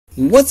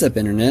What's up,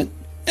 Internet?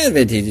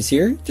 Advantageous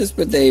here, just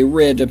with a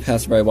random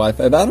passerby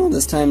Wi-Fi battle.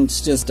 This time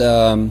it's just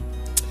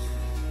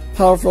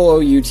powerful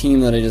OU team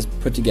that I just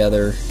put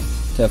together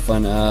to have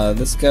fun.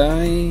 This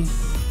guy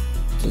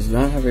does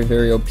not have a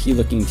very OP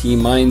looking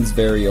team. Mine's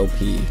very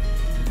OP.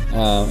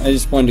 I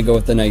just wanted to go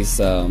with a nice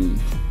kind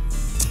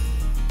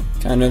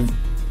of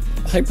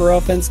hyper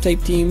offense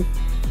type team.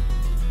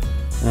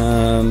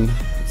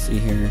 Let's see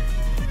here.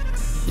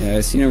 Yeah, I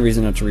see no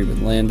reason not to read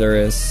with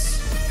Landorus.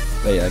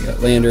 But yeah, I got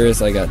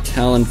Landorus, I got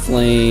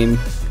Talonflame,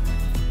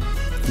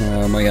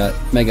 I got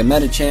Mega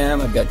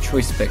Medicham, I've got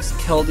Choice Picks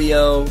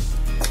Keldeo.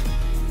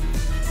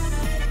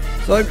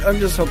 So I'm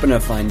just hoping to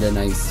find a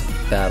nice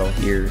battle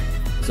here.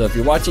 So if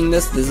you're watching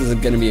this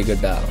isn't going to be a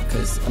good battle,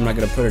 because I'm not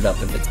going to put it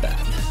up if it's bad.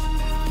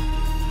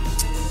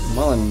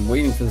 While I'm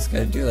waiting for this guy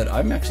to do that,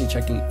 I'm actually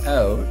checking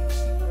out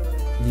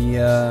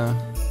the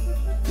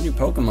new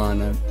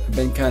Pokemon. I've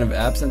been kind of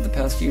absent the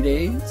past few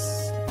days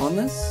on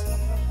this.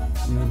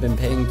 I've been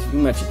paying too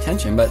much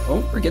attention, but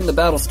oh, we're getting the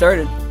battle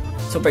started.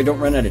 Let's hope I don't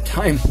run out of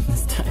time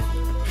this time.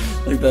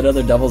 Like that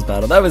other doubles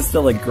battle. That was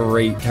still a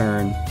great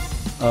turn.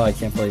 Oh, I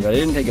can't believe it. I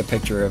didn't take a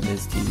picture of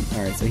his team.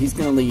 Alright, so he's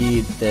going to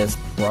lead this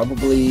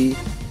probably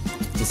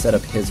to set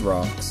up his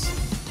rocks.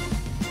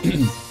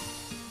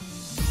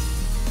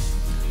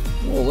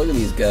 Whoa, look at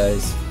these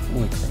guys.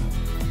 Holy crap.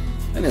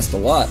 I missed a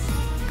lot.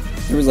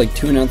 There was like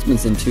 2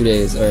 announcements in 2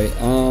 days. Alright,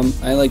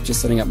 I like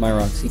just setting up my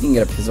rocks. He can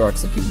get up his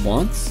rocks if he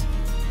wants.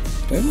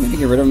 Do I have a way to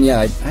get rid of them? Yeah,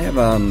 I have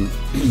I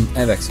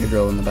have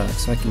Excadrill in the back,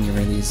 so I can get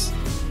rid of these.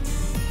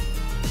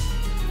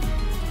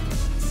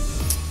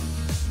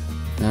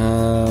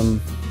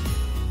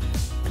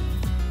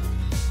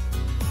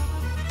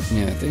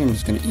 Yeah, I think I'm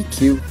just gonna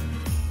EQ.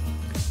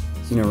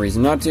 See no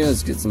reason not to.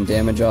 Let's get some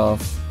damage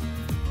off.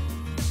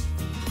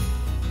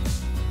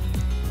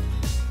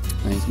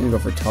 He's gonna go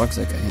for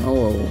Toxic.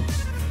 Oh,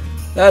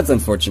 that's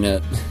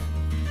unfortunate.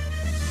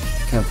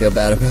 I kind of feel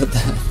bad about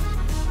that.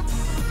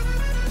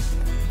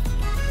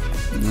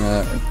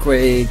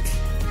 Earthquake.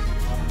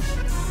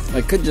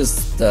 I could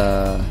just,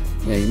 yeah,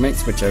 you might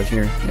switch out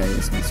here. Yeah,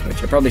 he's gonna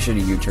switch. I probably should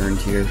have U-turned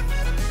here.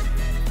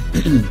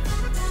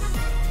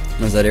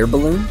 Was that Air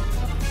Balloon?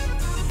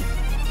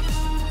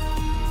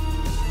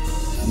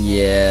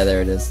 Yeah,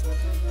 there it is.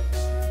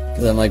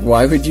 Because I'm like,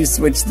 why would you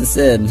switch this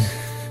in?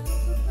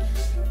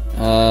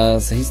 So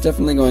he's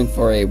definitely going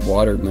for a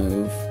water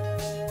move.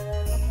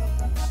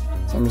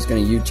 So I'm just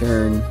gonna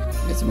U-turn,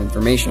 get some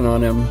information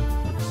on him.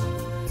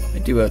 I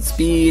do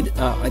outspeed.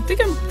 I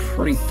think I'm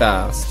pretty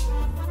fast.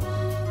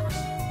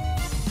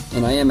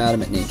 And I am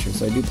adamant nature,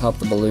 so I do pop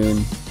the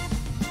balloon.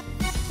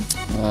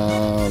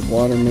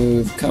 Water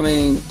move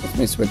coming. Let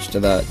me switch to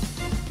that.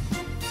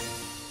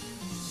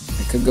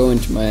 I could go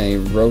into my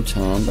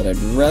Rotom, but I'd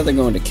rather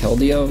go into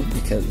Keldeo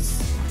because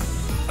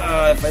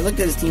if I look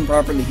at his team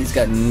properly, he's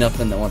got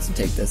nothing that wants to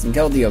take this, and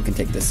Keldeo can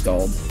take this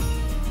Scald.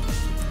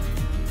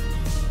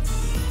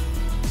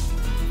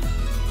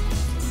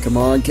 Come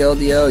on,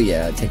 Keldeo.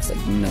 Yeah, it takes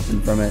like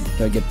nothing from it.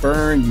 Do I get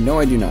burned? No,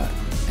 I do not.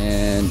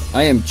 And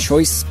I am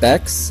Choice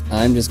Specs.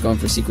 I'm just going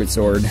for Secret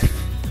Sword.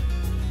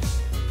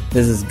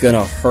 This is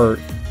gonna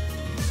hurt.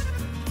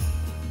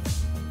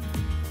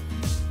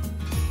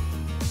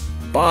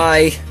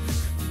 Bye.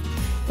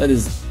 That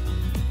is.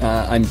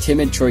 I'm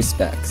Timid Choice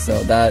Specs,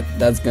 so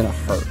that's gonna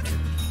hurt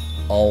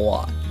a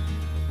lot.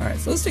 All right,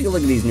 so let's take a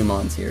look at these new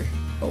mons here.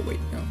 Oh wait,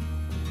 no.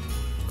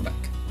 Go back.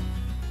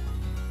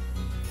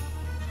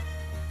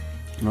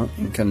 Oh,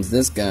 in comes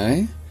this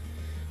guy.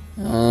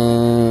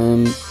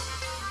 He's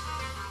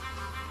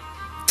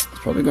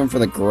probably going for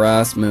the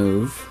grass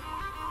move.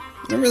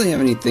 I don't really have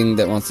anything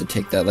that wants to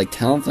take that. Like,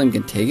 Talonflame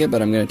can take it,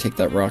 but I'm going to take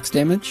that rocks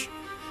damage.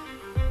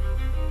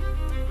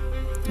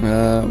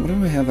 What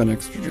do I have on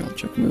extra gel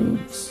check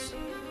moves?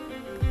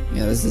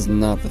 Yeah, this is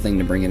not the thing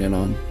to bring it in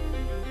on.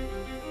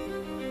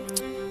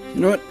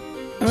 You know what?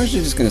 I'm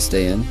actually just going to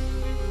stay in.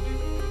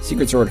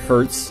 Secret Sword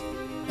hurts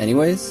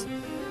anyways.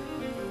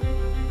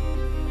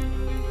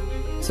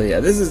 So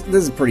yeah, this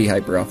is pretty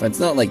hyper offense.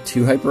 Not like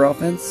too hyper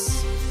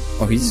offense.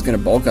 Oh, he's just gonna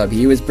bulk up.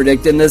 He was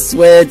predicting the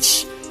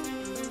switch.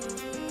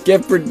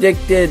 Get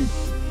predicted.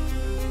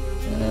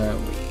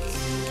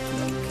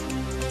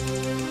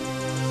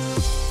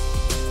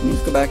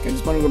 Let's go back. I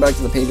just want to go back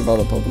to the page of all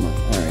the Pokemon.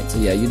 Alright, so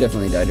yeah, you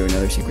definitely died to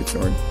another Secret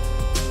Sword.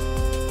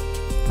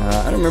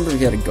 I don't remember if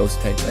he had a ghost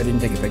type. I didn't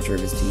take a picture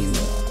of his team,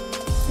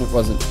 but it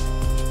wasn't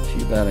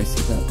too bad. I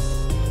see that.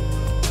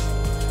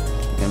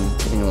 I'm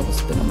getting a little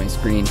spin on my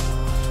screen.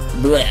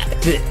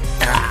 Okay,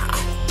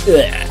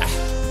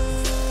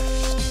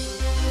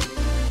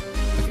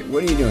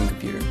 what are you doing,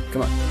 computer?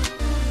 Come on.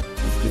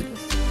 Let's do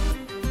this.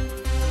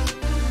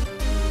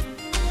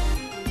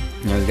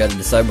 Now we've got to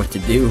decide what to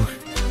do.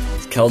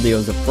 This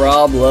Keldeo's a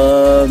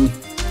problem.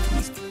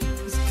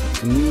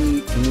 Can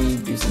we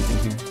do something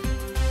here?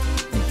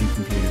 Thank you,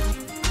 computer.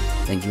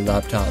 Thank you,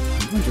 laptop.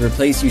 I'm going to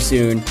replace you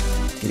soon.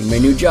 Getting my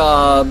new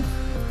job.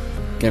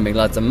 Gonna make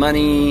lots of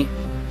money.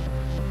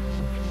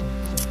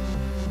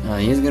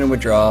 He's gonna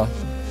withdraw.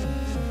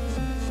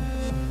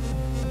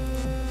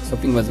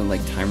 hoping it wasn't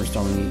like timer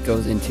stalling. It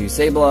goes into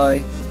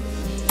Sableye.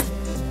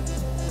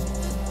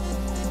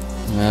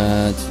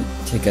 To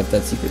take out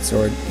that secret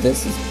sword.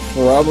 This is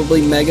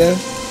probably Mega.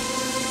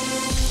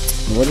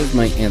 What is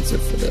my answer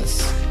for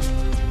this?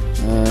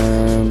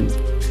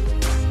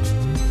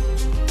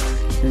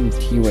 Turn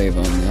T-Wave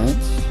on that.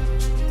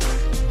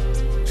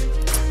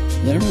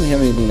 Yeah, I don't really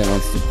have anything that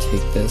wants to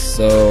take this,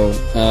 so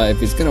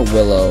if it's gonna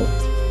Willow,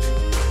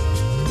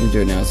 I'm gonna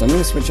do it now. So I'm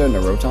gonna switch out into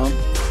Rotom.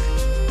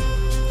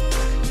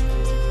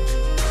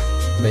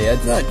 But yeah,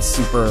 it's not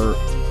super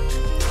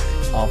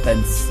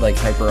offense, like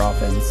hyper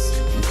offense,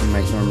 like you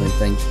might normally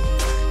think.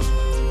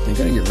 I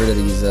gotta get rid of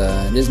these.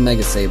 It is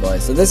Mega Sableye.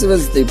 So this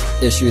was the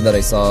issue that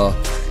I saw,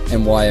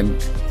 and why I'm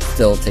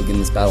still taking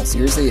this battle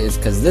seriously, is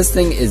because this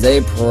thing is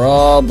a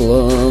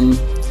problem.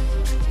 So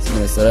I'm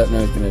gonna set up, and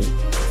I was gonna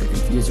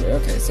confuse her.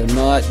 Okay, so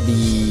not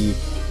the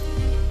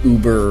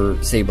Uber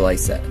Sableye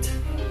set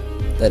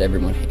that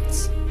everyone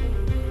hates.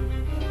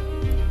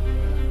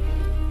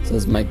 So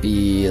this might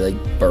be like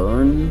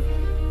Burn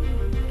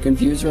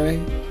Confuse Ray.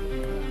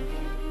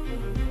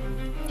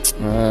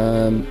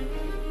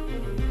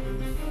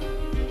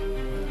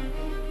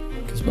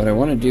 Because what I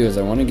want to do is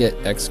I want to get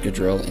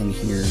Excadrill in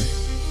here,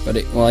 but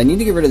well, I need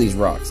to get rid of these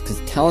rocks because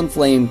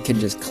Talonflame can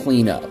just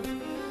clean up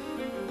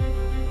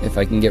if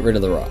I can get rid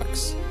of the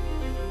rocks.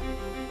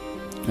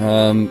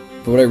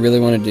 But what I really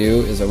want to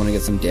do is I want to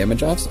get some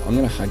damage off, so I'm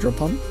going to Hydro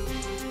Pump.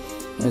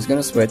 I was going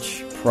to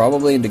switch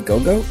probably into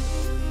Go-Go.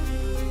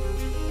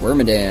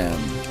 Wormadam.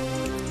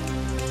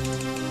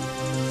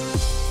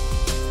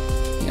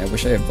 Yeah, I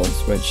wish I had Volt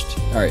switched.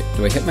 Alright,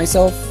 do I hit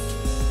myself?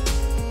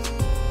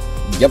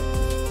 Yep.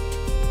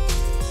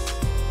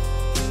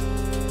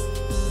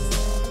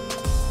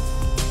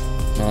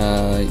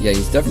 Yeah,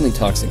 he's definitely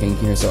toxic in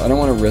here, so I don't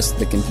want to risk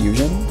the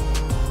confusion.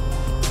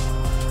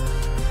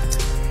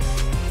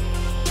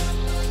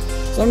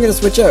 So I'm gonna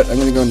switch out. I'm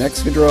gonna go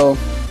next Excadrill,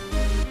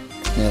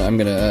 and I'm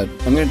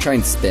gonna try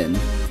and spin.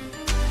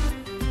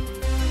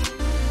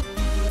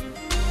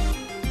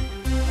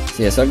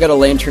 So yeah, so I've got a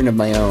Lantern of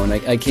my own.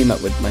 I came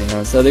up with my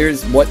own. So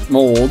there's what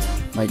mold,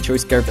 my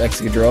Choice Scarf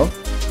Excadrill,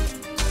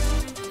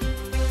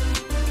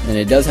 and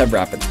it does have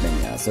Rapid Spin.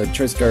 Yeah, so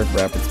Choice Scarf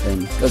Rapid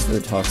Spin goes for the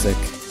toxic.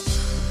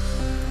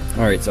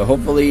 All right, so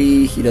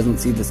hopefully he doesn't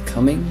see this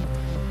coming.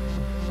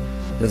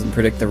 Doesn't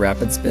predict the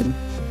Rapid Spin.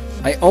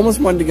 I almost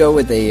wanted to go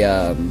with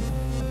a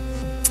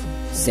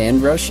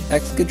Sand Rush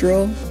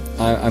Excadrill.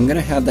 I'm going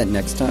to have that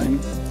next time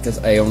because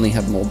I only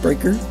have Mold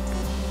Breaker.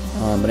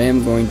 But I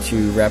am going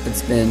to Rapid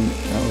Spin.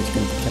 Oh, it's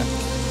going to protect.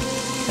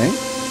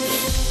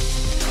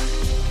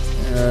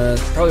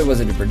 Okay. Probably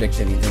wasn't to predict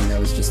anything. That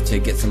was just to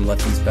get some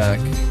lefties back.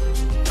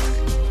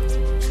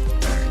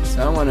 Alright,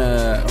 so I want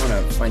to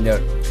find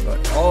out about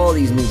all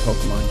these new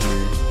Pokemon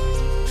here.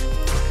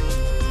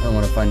 I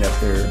want to find out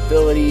their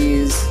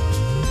abilities.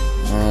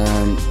 So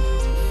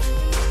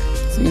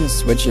I'm going to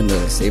switch into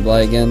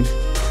Sableye again.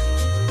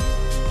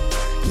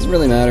 Doesn't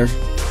really matter.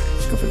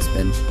 Let's go for the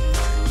spin.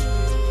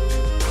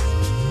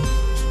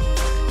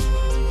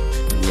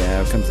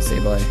 Yeah, out comes the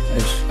Sableye.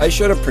 I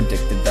should have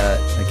predicted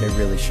that. Like, I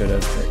really should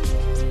have, but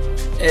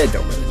it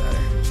don't really matter.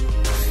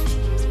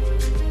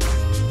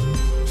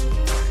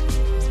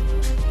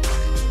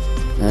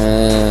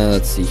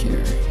 Let's see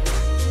here.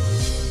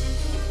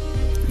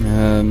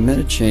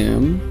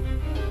 Medicham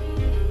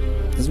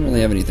doesn't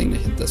really have anything to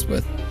hit this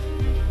with.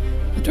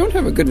 I don't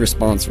have a good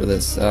response for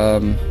this.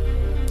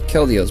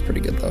 Keldeo's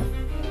pretty good though.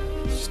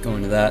 Let's just go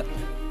into that,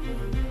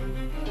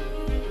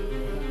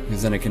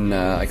 because then I can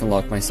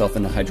lock myself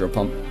into Hydro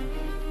Pump.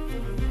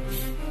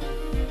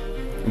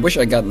 I wish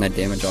I'd gotten that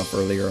damage off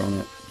earlier on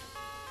it.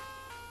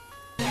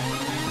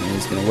 And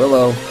he's gonna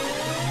Willow.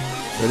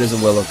 So it is a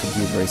Willow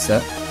Confuse Ray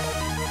set.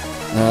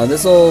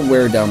 This will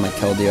wear down my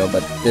Keldeo,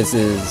 but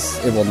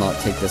it will not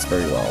take this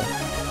very well.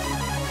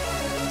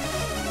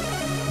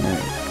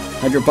 Alright.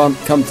 Hydro Pump,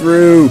 come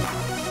through!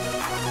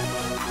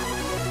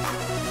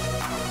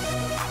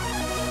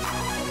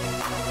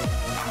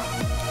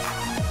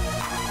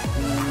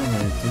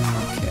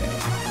 Okay.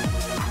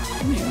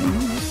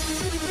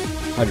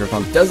 Hydro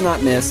Pump does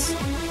not miss.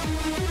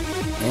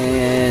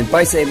 And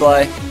bye,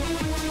 Sableye.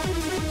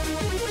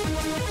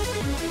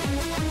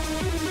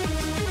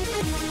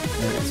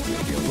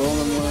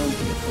 Rolling one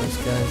to get those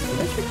guys. Did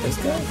I trick this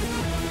guy?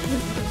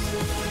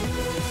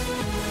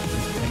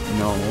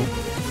 No.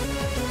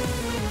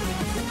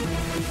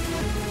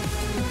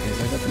 Okay, so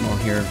I got them all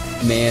here.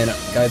 Man,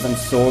 guys, I'm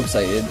so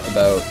excited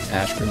about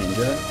Ash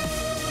Greninja.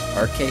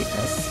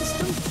 RKS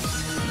system?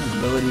 What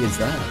ability is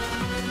that?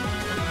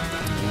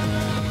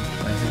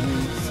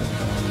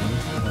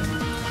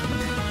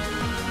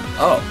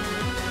 Oh.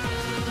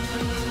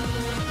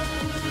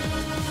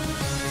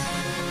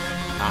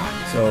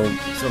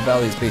 So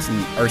Valley is based in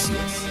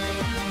Arceus.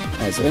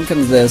 Alright, so in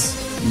comes this.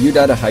 You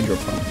got a Hydro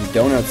Pump. You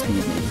don't outspeed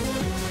me.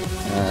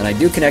 And I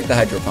do connect the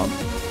Hydro Pump.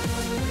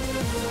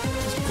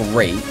 It's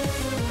great.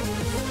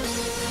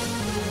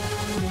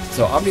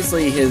 So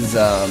obviously his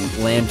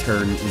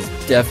Lantern is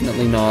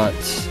definitely not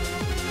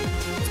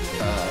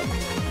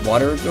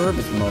Water Absorb.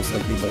 It's most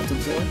likely Volt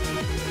Absorb.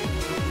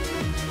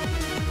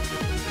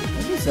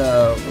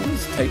 what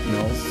was type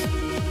mills?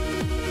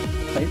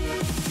 Type?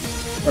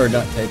 Or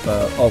not type,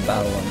 oh,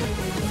 battle armor.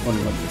 I was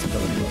wondering what this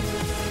ability was.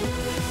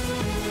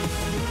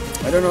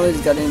 I don't know if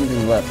he's got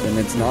anything left, and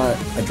it's not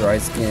a dry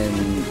skin,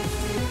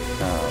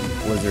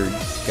 wizard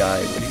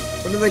guy.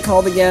 What are they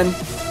called again?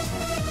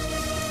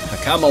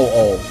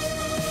 Hakamo-o.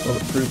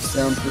 Bulletproof,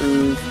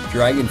 soundproof,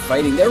 dragon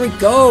fighting. There we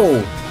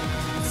go!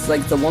 It's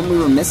like the one we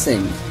were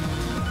missing.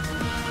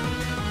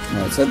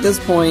 Alright, so at this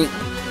point,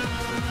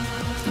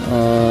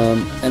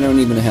 I don't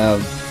even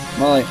have...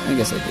 Well, I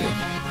guess I do.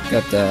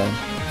 Got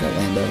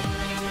Lando.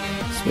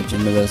 Switch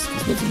into this,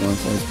 because what's he going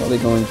for? He's probably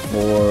going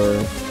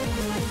for...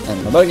 I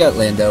don't know, but I got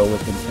Lando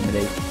with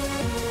Intimidate.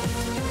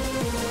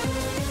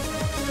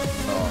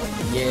 Oh,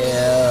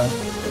 yeah.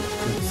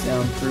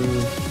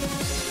 Soundproof.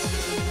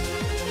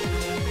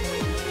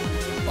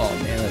 Oh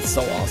man, that's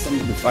so awesome.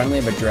 We finally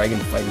have a dragon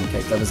fighting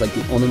type. That was like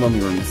the only one we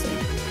were missing.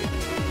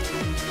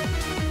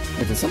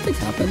 Wait, did something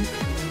happen?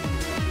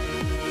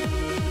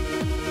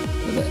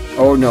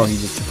 Oh no, he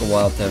just took a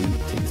while to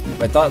take his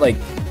move. I thought like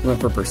he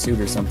went for pursuit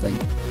or something.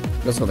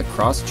 He goes with a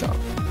cross chop.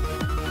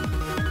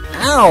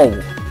 Ow!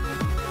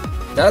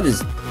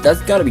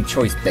 That's gotta be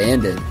choice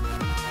banded.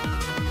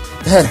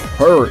 That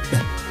hurt.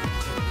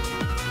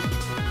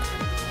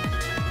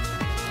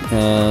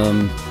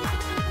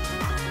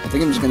 I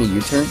think I'm just gonna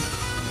U-turn.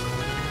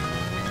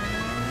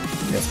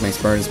 That's my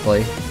smartest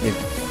play. If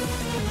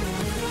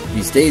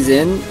he stays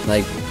in,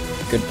 like,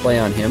 good play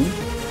on him.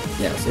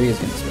 Yeah, so he is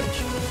gonna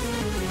switch.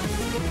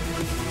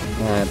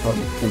 Pop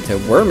into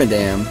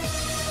Wormadam.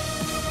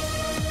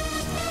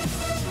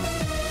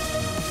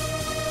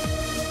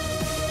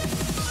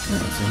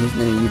 So he's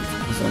gonna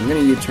so I'm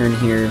gonna U-turn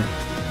here.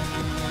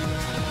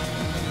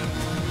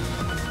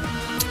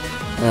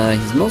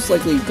 He's most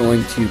likely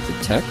going to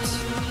protect.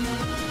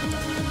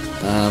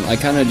 I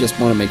kind of just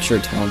want to make sure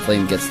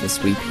Talonflame gets the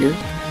sweep here.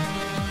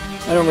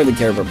 I don't really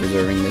care about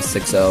preserving this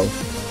 6-0.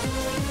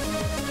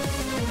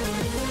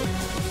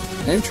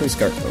 I have Choice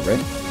Scarf though,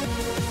 right?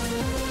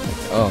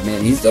 Oh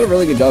man, he's done a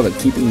really good job of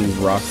keeping these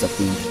rocks up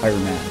the entire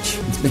match.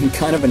 It's been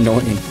kind of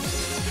annoying.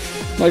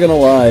 Not gonna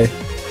lie.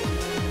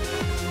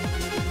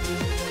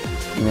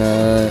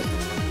 I'm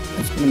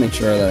just gonna make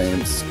sure that I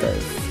am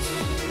Scarfed.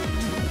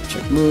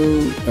 Check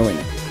move. Oh wait,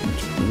 no.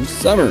 Check move.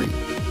 Summary.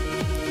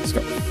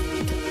 Scarf.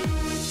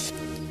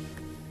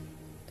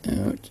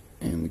 Okay. Out.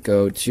 And we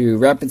go to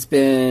Rapid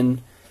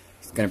Spin.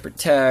 It's gonna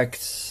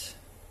protect.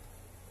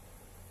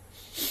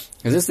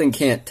 Because this thing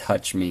can't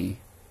touch me.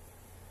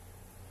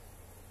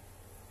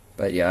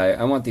 But yeah,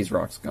 I want these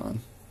rocks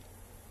gone.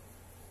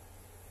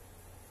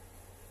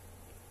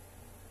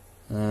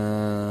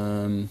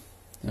 Oh,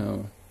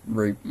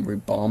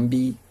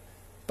 Ribombi?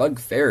 Bug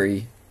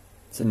Fairy.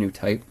 It's a new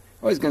type.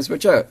 Oh, he's going to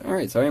switch out.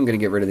 Alright, so I am going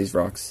to get rid of these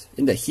rocks.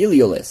 Into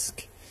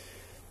Heliolisk.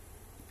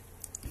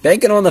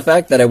 Banking on the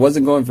fact that I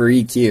wasn't going for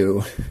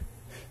EQ.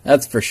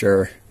 That's for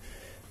sure.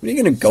 What are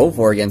you going to go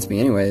for against me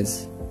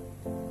anyways?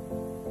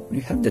 What do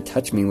you have to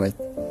touch me with?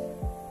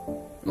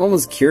 I'm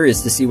almost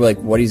curious to see like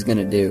what he's going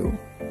to do.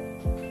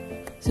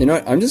 So you know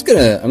what? I'm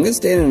gonna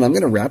stay in and I'm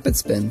gonna Rapid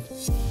Spin.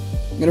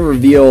 I'm gonna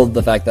reveal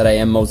the fact that I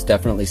am most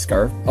definitely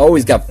Scarf. Oh,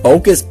 he's got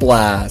Focus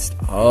Blast.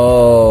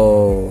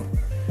 Oh.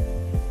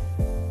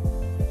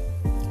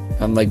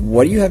 I'm like,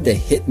 what do you have to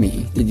hit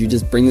me? Did you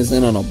just bring this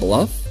in on a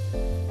bluff?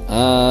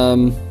 I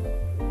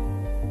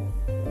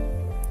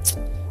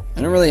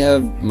don't really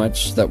have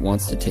much that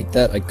wants to take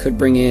that. I could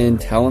bring in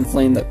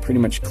Talonflame that pretty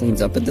much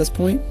cleans up at this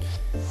point.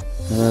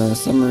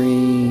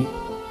 Summary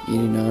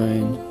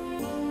 89.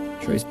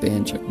 Choice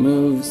band, check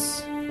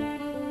moves.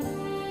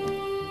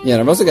 Yeah,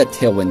 and I've also got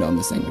Tailwind on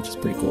this thing, which is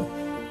pretty cool.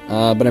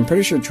 But I'm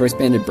pretty sure Choice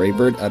Banded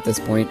Bravebird at this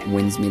point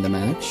wins me the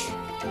match.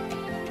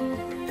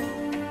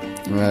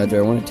 Do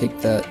I want to take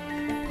that?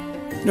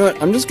 You know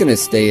what? I'm just going to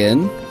stay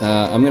in.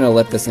 I'm going to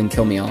let this thing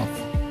kill me off.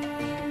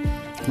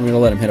 I'm going to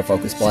let him hit a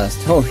Focus Blast.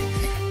 Oh,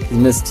 he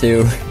missed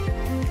two.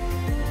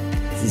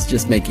 This is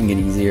just making it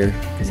easier.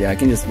 Because yeah, I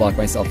can just lock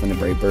myself into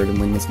Bravebird and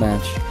win this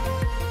match.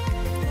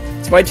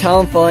 That's why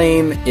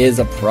Talonflame is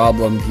a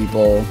problem,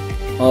 people.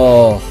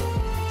 Oh.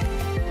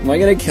 Am I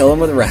gonna kill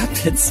him with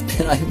Rapid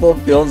Spin? I will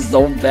feel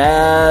so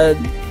bad.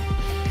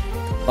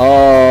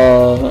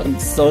 Oh, I'm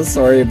so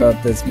sorry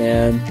about this,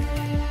 man.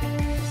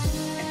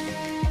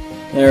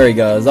 There he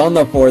goes. On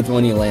the fourth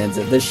one he lands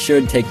it. This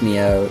should take me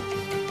out.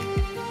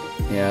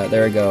 Yeah,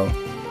 there we go.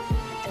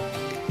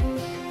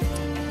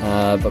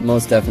 But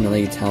most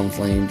definitely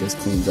Talonflame just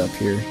cleans up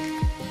here.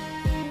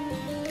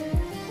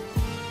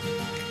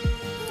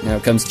 Now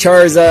comes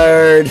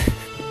Charizard!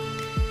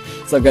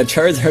 So I've got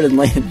Charizard and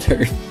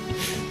Lantern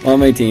on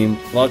my team.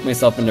 Locked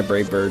myself into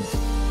Bravebird.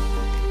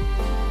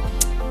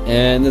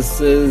 And this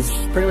is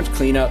pretty much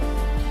cleanup.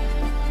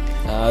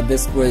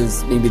 This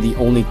was maybe the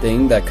only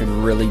thing that could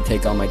really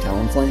take on my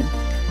Talonflame.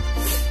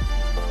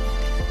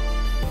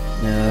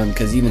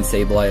 Because even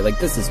Sableye, like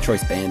this is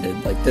Choice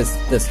Banded. Like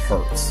this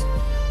hurts.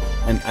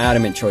 I'm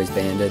adamant Choice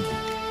Banded.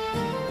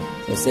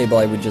 So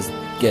Sableye would just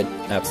get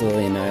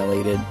absolutely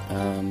annihilated.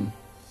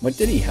 What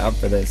did he have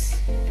for this?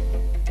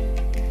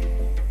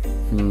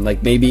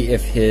 Like maybe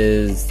if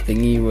his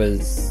thingy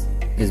was,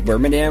 his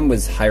Wormadam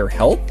was higher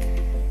health.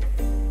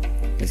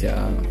 Because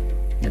yeah,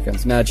 here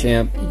comes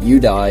Machamp. You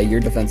die. Your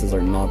defenses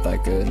are not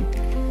that good.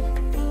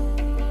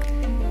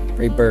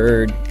 Great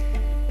Bird.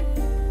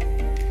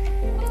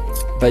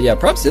 But yeah,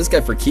 props to this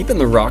guy for keeping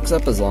the rocks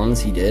up as long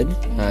as he did.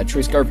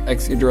 Choice Scarf,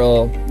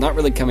 Excadrill, not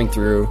really coming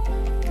through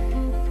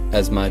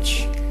as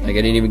much. Like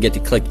I didn't even get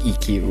to click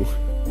EQ.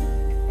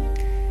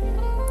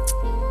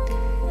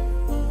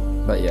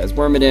 But yeah, his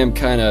Wormadam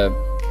kind of,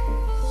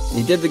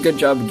 he did the good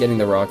job of getting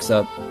the rocks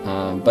up,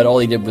 but all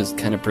he did was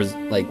kind of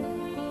like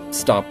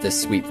stop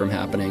this sweep from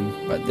happening.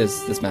 But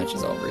this match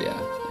is over.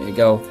 Yeah, there you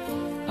go.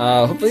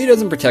 Hopefully he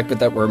doesn't protect with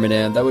that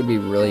Wormadam. That would be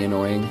really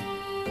annoying.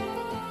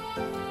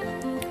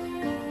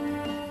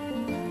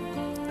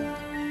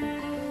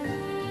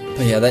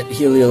 But yeah, that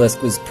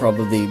Heliolisk was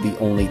probably the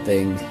only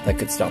thing that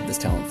could stop this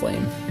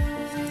Talonflame.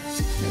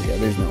 There we go,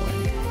 there's no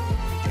way.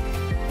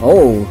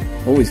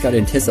 Oh, he's got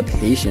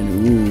anticipation.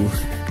 Ooh.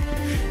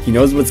 He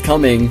knows what's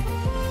coming.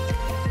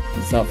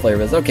 It's not Flare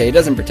Blitz. Okay, he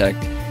doesn't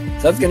protect.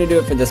 So that's going to do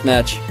it for this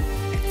match.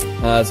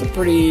 So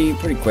pretty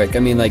quick. I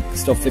mean, like,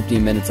 still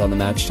 15 minutes on the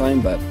match time,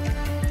 but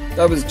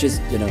that was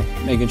just, you know,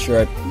 making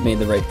sure I made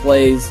the right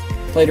plays.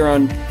 Played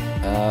around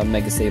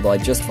Mega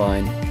Sableye just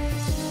fine.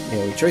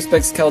 You know, Choice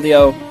Specs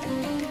Keldeo.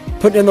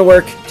 Putting in the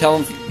work,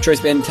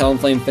 Choice Band,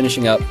 Talonflame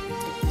finishing up.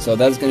 So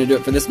that's going to do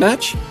it for this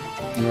match.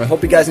 And I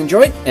hope you guys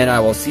enjoyed, and I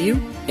will see you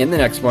in the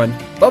next one.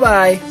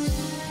 Bye-bye!